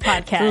 wrong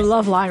podcast.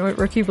 Love Line with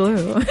Ricky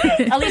Blue.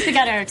 At least we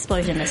got our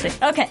explosion this week.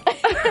 Okay.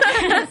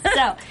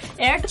 So,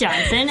 Eric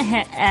Johnson,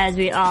 as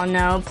we all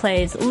know,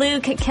 plays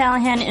Luke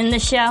Callahan in the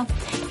show.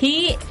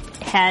 He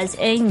has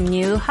a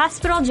new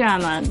hospital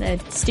drama,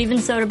 Steven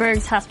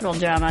Soderbergh's hospital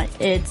drama.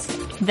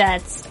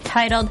 That's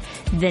titled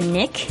The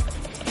Nick.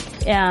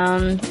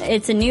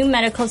 It's a new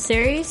medical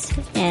series,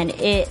 and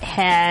it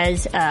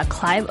has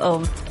Clive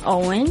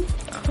Owen.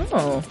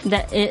 Oh.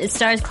 It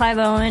stars Clive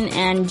Owen,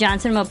 and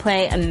Johnson will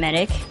play a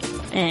medic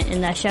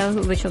in that show,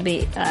 which will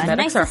be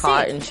medics nice are to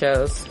hot see. in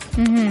shows.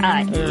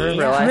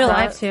 Real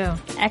life too.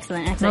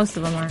 Excellent. Most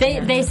of them are.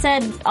 They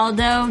said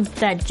although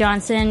that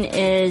Johnson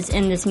is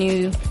in this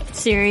new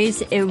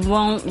series, it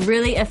won't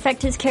really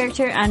affect his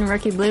character on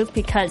Rookie Blue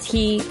because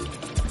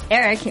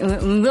Eric,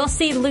 we'll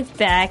see Luke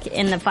back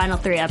in the final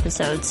 3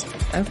 episodes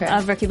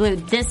of Rookie Blue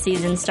this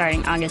season,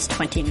 starting August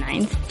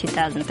 29th,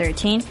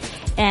 2013,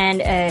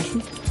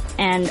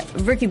 and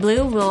Rookie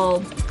Blue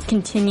will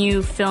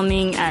continue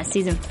filming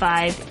season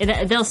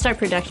 5. They'll start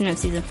production of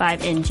season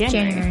 5 in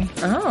January.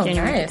 Oh,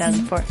 January nice.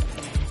 2004.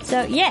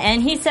 So yeah,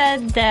 and he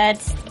said that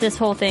this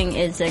whole thing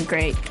is a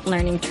great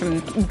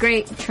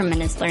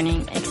tremendous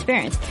learning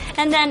experience.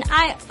 And then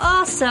I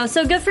also,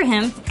 so good for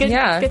him. Good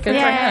for him.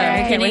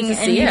 I can't wait to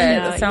see it.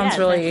 It sounds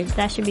really.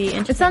 That should be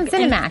interesting. It's on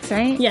Cinemax,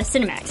 right? Yeah,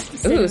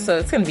 Cinemax. Ooh, so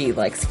it's going to be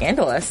like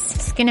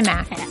scandalous.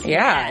 Skinemax.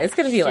 Yeah, it's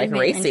going to be like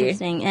racy.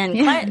 Interesting.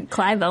 And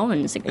Clive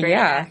Owen's a great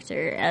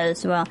actor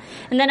as well.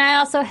 And then I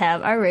also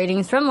have our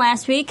ratings from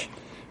last week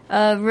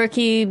of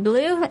Rookie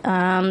Blue.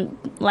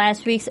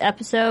 Last week's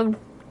episode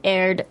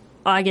aired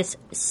August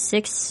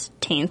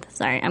 16th.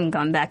 Sorry, I'm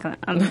going back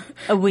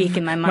a week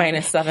in my mind.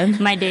 -7.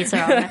 My dates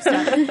are all messed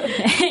up.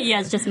 Yeah,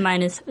 it's just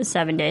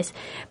 -7 days.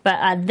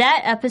 But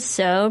that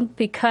episode,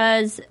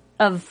 because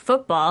of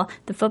football,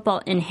 the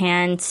football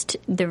enhanced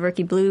the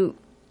Rookie Blue.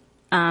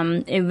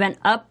 It went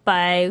up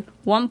by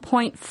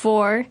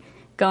 1.4,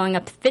 going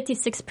up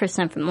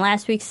 56% from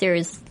last week's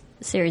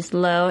series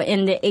low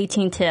in the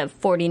 18 to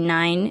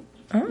 49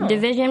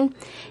 division.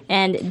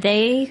 And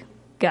they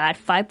got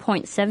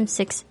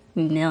 5.76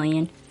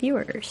 million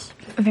viewers.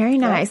 Very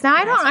nice. Now,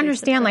 I don't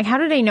understand, like, how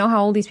do they know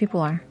how old these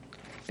people are?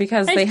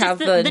 Because It's they just have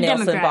the the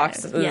Nielsen demographics,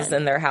 boxes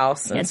in their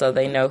house, and so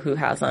they know who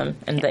has them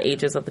and the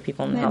ages of the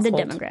people in the The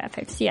household.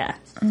 demographics, yeah.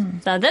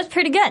 So that's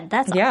pretty good.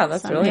 That's Yeah, awesome.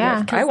 that's really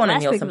Yeah. good. I want a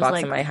Last week Nielsen was box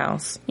like- in my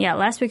house. Yeah,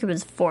 last week it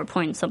was 4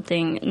 point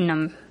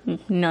something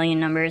million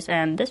numbers,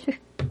 and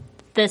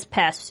this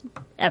past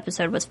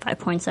episode was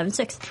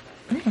 5.76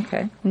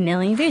 Okay.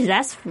 million views.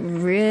 That's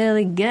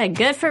really good.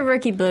 Good for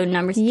Rookie Blue.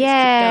 Numbers just keep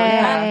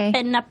Yay. going up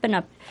and up and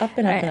up. Up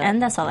and up All right, and up.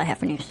 and that's all I have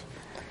for news.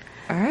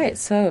 All right,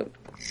 so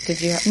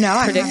did you have No,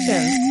 I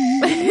predictions?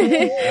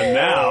 And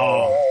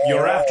now,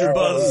 your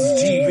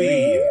AfterBuzz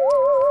TV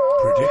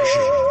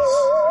predictions.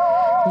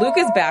 Luke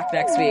is back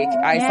next week.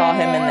 I saw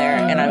him in there,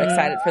 and I'm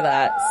excited for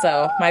that.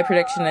 So my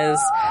prediction is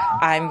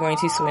I'm going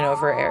to swoon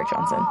over Eric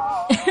Johnson.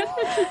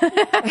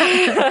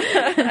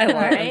 I love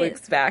when right.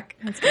 Luke's back.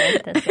 That's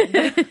good. That's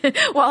good.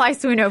 While I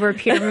swoon over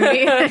Peter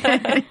Mooney. All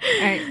right.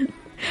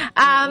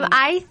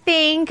 I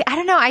think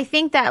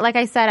that, like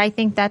I said, I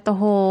think that the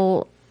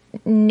whole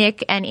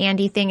Nick and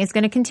Andy thing is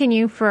going to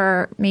continue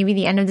for maybe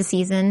the end of the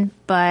season,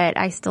 but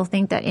I still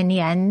think that in the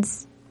end,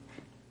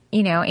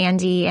 you know,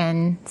 Andy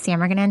and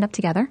Sam are going to end up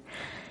together.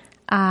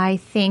 I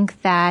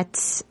think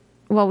that,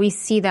 well, we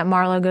see that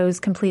Marlo goes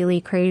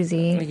completely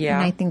crazy. Yeah.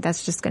 And I think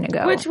that's just going to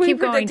go. Which we keep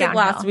going predicted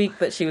downhill. last week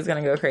that she was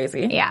going to go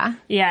crazy. Yeah.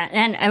 Yeah,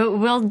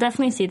 and we'll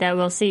definitely see that.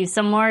 We'll see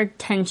some more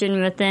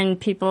tension within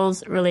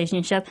people's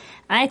relationship.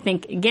 I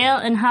think Gail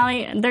and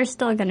Holly, they're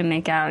still going to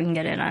make out and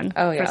get it on.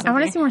 Oh, yeah. for I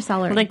want to something. see more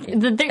celery. Like,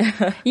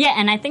 yeah,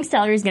 and I think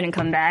Celery's going to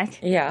come back.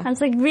 Yeah. I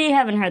was like, we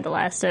haven't heard the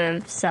last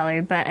of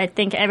Celery, but I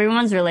think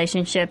everyone's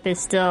relationship is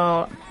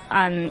still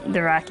on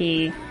the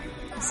rocky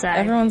side.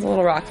 Everyone's a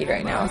little rocky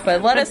right now,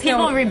 but let us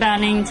People know.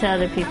 rebounding to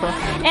other people.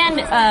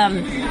 And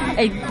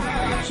a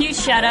huge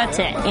shout out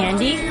to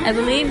Andy, I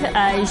believe.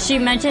 She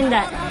mentioned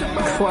that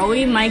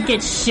Chloe might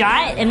get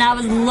shot, and I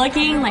was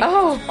looking like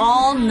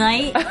all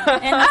night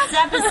in this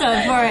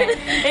episode for it.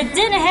 It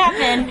didn't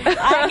happen.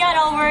 I got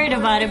all worried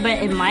about it, but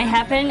it might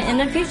happen in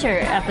the future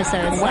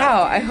episodes. So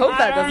Wow, I hope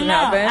that doesn't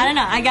happen. I don't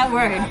know. I got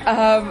worried.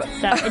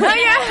 So it didn't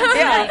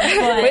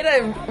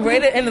happen, Way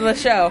to end the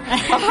show.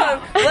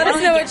 Let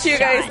us know what you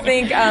guys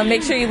think.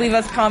 Make sure you leave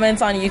us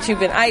comments on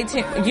YouTube and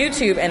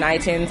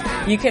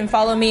iTunes. You can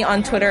follow me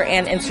on Twitter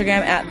and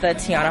Instagram at the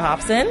Tiana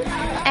Hobson.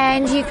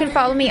 and you can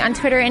follow me on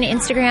Twitter and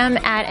Instagram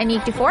at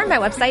Anique24, my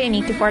website,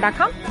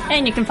 anique24.com.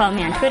 And you can follow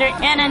me on Twitter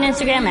and on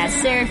Instagram at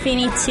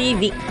Serafini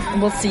TV.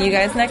 We'll see you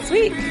guys next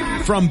week.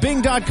 From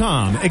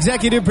Bing.com,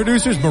 executive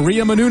producers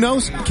Maria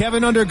Menounos,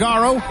 Kevin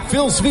Undergaro,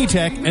 Phil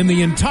Svitek, and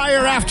the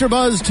entire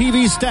AfterBuzz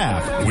TV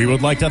staff, we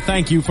would like to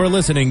thank you for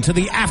listening to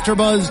the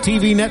AfterBuzz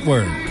TV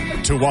network.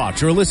 To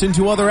watch or listen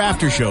to other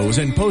after shows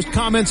and post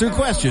comments or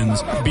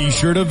questions, be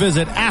sure to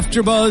visit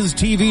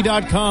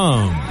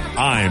AfterBuzzTV.com.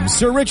 I'm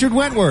Sir Richard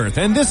Wentworth,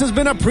 and this has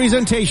been a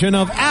presentation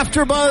of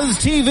AfterBuzz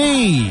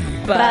TV.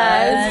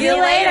 Buzz you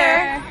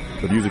later.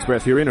 The views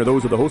expressed herein are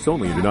those of the hosts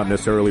only and do not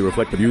necessarily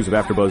reflect the views of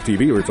AfterBuzz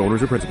TV or its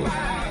owners or principals.